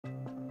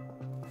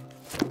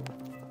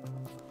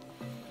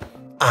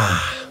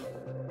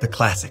The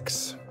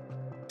classics.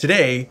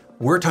 Today,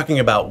 we're talking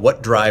about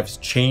what drives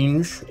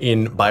change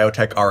in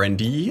biotech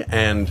R&D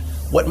and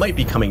what might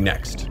be coming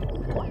next.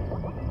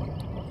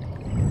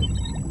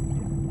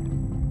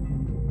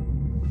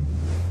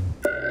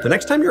 The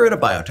next time you're at a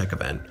biotech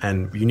event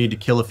and you need to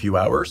kill a few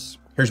hours,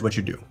 here's what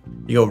you do.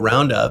 You go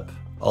round up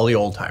all the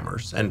old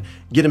timers and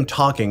get them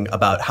talking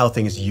about how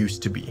things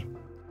used to be.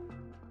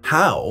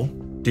 How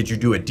did you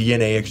do a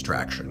DNA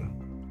extraction?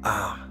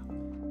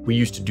 We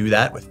used to do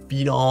that with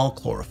phenol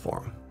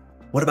chloroform.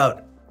 What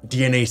about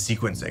DNA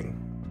sequencing?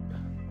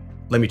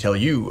 Let me tell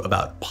you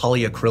about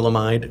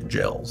polyacrylamide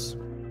gels.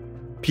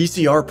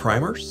 PCR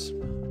primers?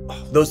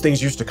 Those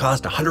things used to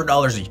cost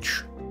 $100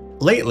 each.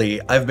 Lately,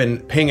 I've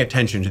been paying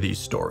attention to these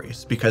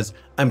stories because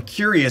I'm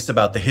curious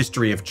about the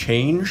history of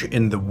change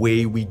in the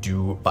way we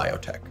do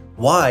biotech.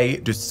 Why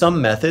do some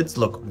methods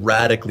look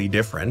radically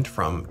different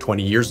from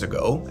 20 years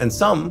ago and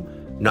some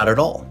not at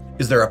all?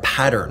 Is there a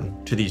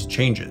pattern to these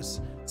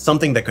changes?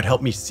 Something that could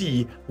help me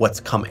see what's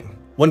coming.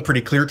 One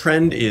pretty clear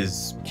trend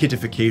is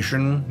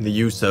kitification, the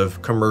use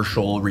of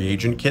commercial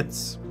reagent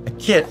kits. A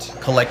kit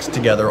collects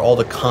together all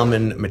the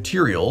common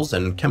materials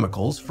and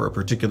chemicals for a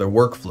particular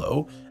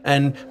workflow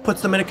and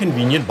puts them in a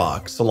convenient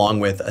box along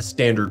with a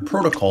standard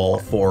protocol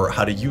for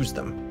how to use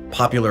them.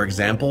 Popular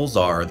examples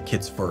are the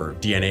kits for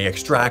DNA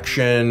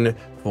extraction,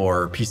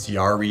 for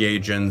PCR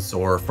reagents,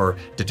 or for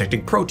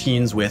detecting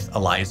proteins with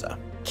ELISA.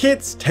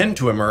 Kits tend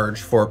to emerge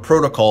for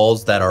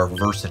protocols that are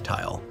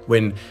versatile,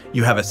 when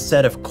you have a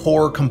set of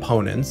core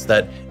components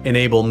that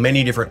enable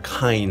many different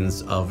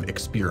kinds of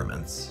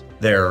experiments.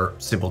 They're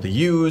simple to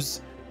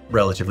use,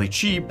 relatively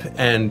cheap,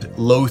 and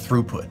low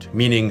throughput,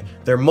 meaning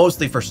they're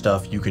mostly for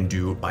stuff you can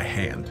do by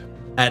hand.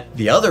 At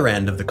the other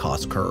end of the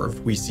cost curve,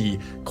 we see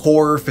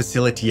core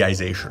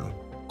facilitization.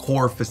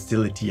 Core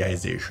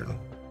facilitization,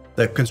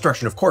 the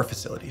construction of core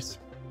facilities.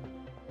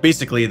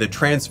 Basically, the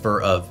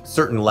transfer of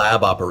certain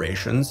lab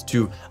operations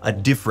to a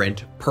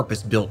different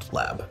purpose-built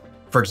lab.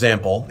 For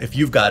example, if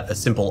you've got a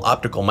simple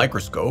optical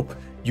microscope,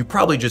 you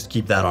probably just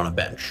keep that on a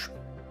bench.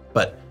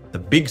 But the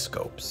big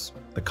scopes,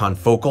 the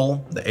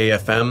confocal, the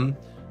AFM,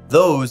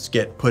 those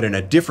get put in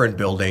a different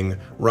building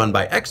run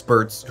by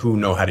experts who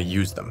know how to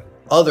use them.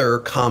 Other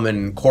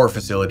common core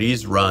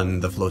facilities run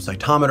the flow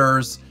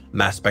cytometers,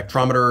 mass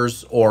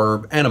spectrometers,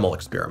 or animal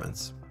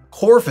experiments.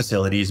 Core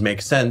facilities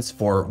make sense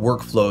for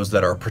workflows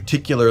that are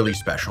particularly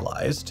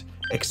specialized,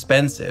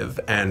 expensive,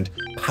 and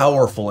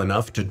powerful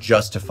enough to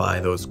justify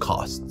those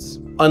costs.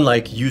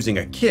 Unlike using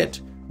a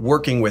kit,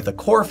 working with a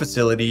core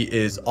facility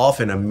is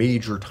often a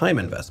major time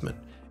investment.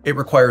 It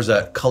requires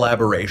a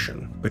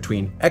collaboration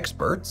between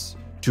experts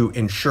to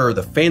ensure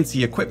the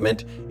fancy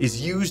equipment is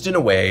used in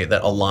a way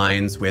that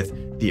aligns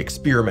with the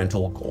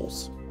experimental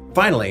goals.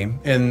 Finally,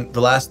 in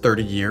the last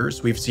 30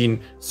 years, we've seen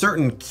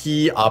certain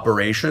key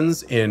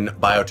operations in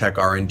biotech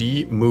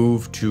R&D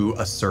move to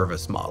a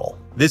service model.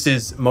 This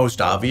is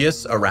most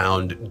obvious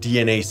around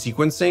DNA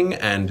sequencing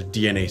and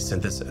DNA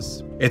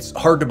synthesis. It's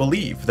hard to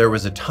believe there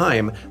was a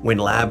time when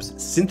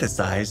labs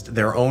synthesized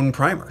their own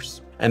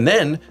primers. And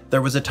then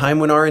there was a time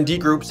when R&D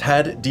groups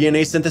had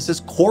DNA synthesis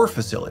core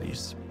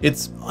facilities.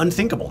 It's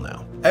unthinkable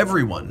now.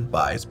 Everyone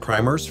buys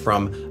primers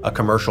from a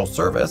commercial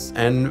service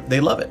and they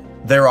love it.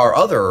 There are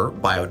other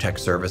biotech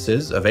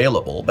services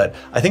available, but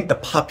I think the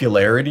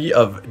popularity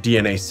of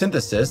DNA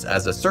synthesis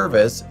as a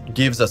service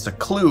gives us a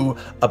clue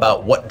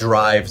about what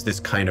drives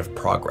this kind of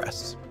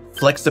progress.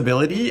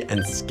 Flexibility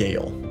and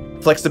scale.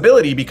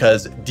 Flexibility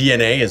because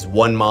DNA is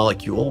one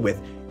molecule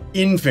with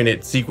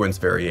infinite sequence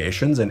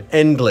variations and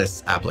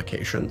endless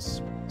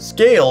applications.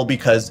 Scale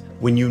because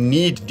when you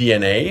need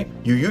DNA,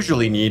 you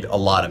usually need a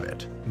lot of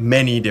it.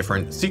 Many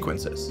different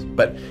sequences,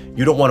 but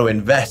you don't want to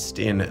invest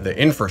in the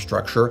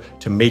infrastructure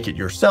to make it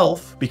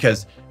yourself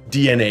because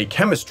DNA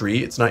chemistry,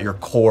 it's not your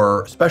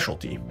core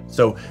specialty.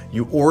 So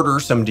you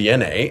order some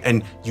DNA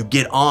and you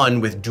get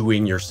on with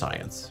doing your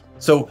science.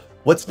 So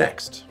what's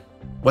next?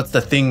 What's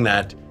the thing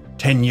that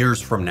 10 years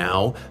from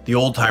now, the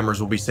old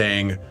timers will be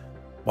saying,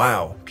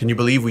 wow, can you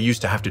believe we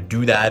used to have to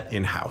do that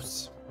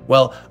in-house?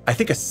 Well, I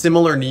think a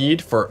similar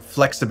need for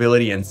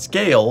flexibility and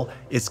scale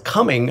is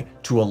coming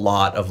to a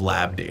lot of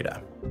lab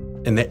data.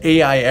 In the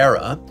AI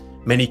era,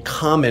 many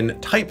common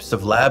types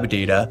of lab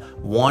data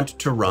want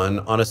to run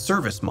on a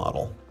service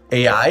model.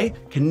 AI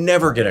can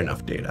never get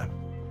enough data.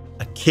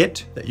 A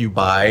kit that you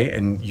buy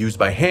and use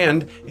by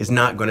hand is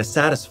not going to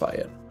satisfy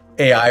it.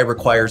 AI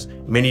requires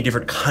many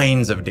different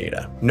kinds of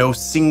data. No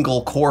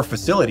single core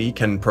facility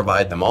can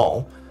provide them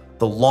all.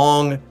 The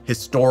long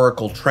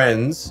historical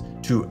trends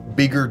to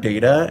bigger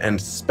data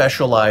and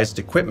specialized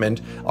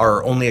equipment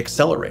are only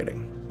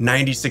accelerating.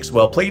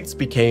 96-well plates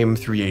became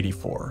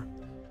 384.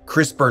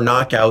 CRISPR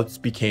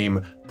knockouts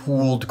became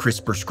pooled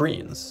CRISPR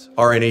screens.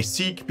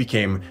 RNA-seq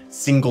became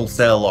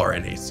single-cell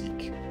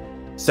RNA-seq.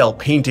 Cell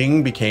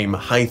painting became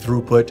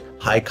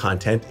high-throughput,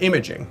 high-content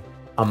imaging.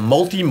 A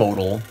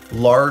multimodal,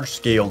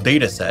 large-scale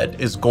dataset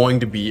is going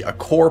to be a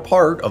core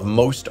part of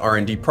most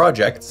R&D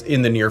projects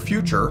in the near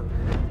future,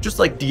 just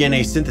like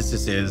DNA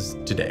synthesis is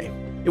today.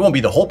 It won't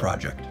be the whole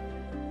project.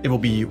 It will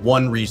be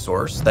one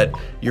resource that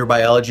your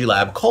biology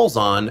lab calls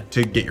on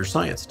to get your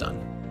science done.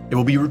 It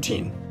will be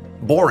routine,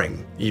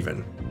 boring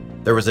even.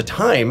 There was a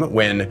time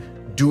when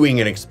doing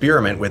an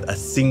experiment with a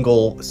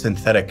single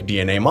synthetic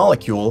DNA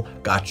molecule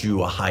got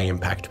you a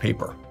high-impact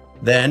paper.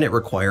 Then it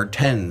required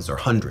tens or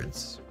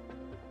hundreds,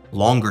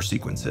 longer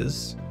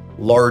sequences,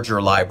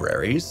 larger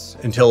libraries,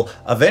 until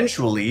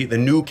eventually the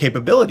new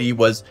capability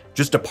was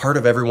just a part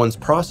of everyone's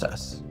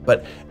process.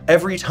 But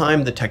every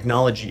time the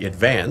technology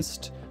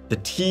advanced, the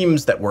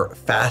teams that were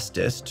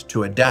fastest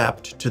to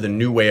adapt to the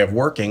new way of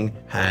working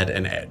had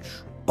an edge.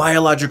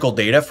 Biological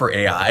data for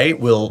AI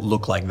will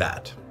look like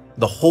that.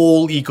 The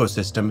whole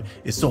ecosystem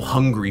is so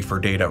hungry for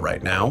data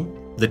right now.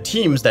 The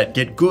teams that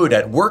get good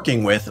at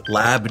working with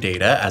lab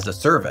data as a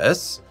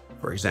service,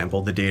 for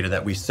example, the data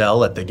that we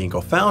sell at the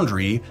Ginkgo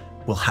Foundry,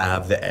 will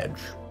have the edge.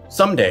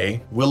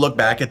 Someday, we'll look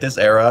back at this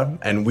era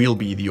and we'll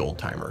be the old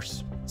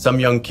timers. Some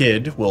young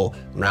kid will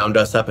round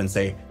us up and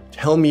say,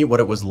 "Tell me what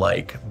it was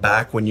like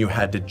back when you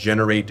had to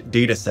generate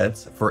data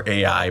sets for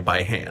AI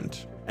by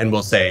hand." And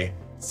we'll say,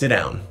 "Sit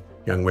down,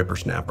 young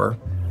whippersnapper.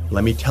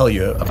 Let me tell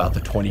you about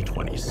the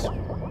 2020s.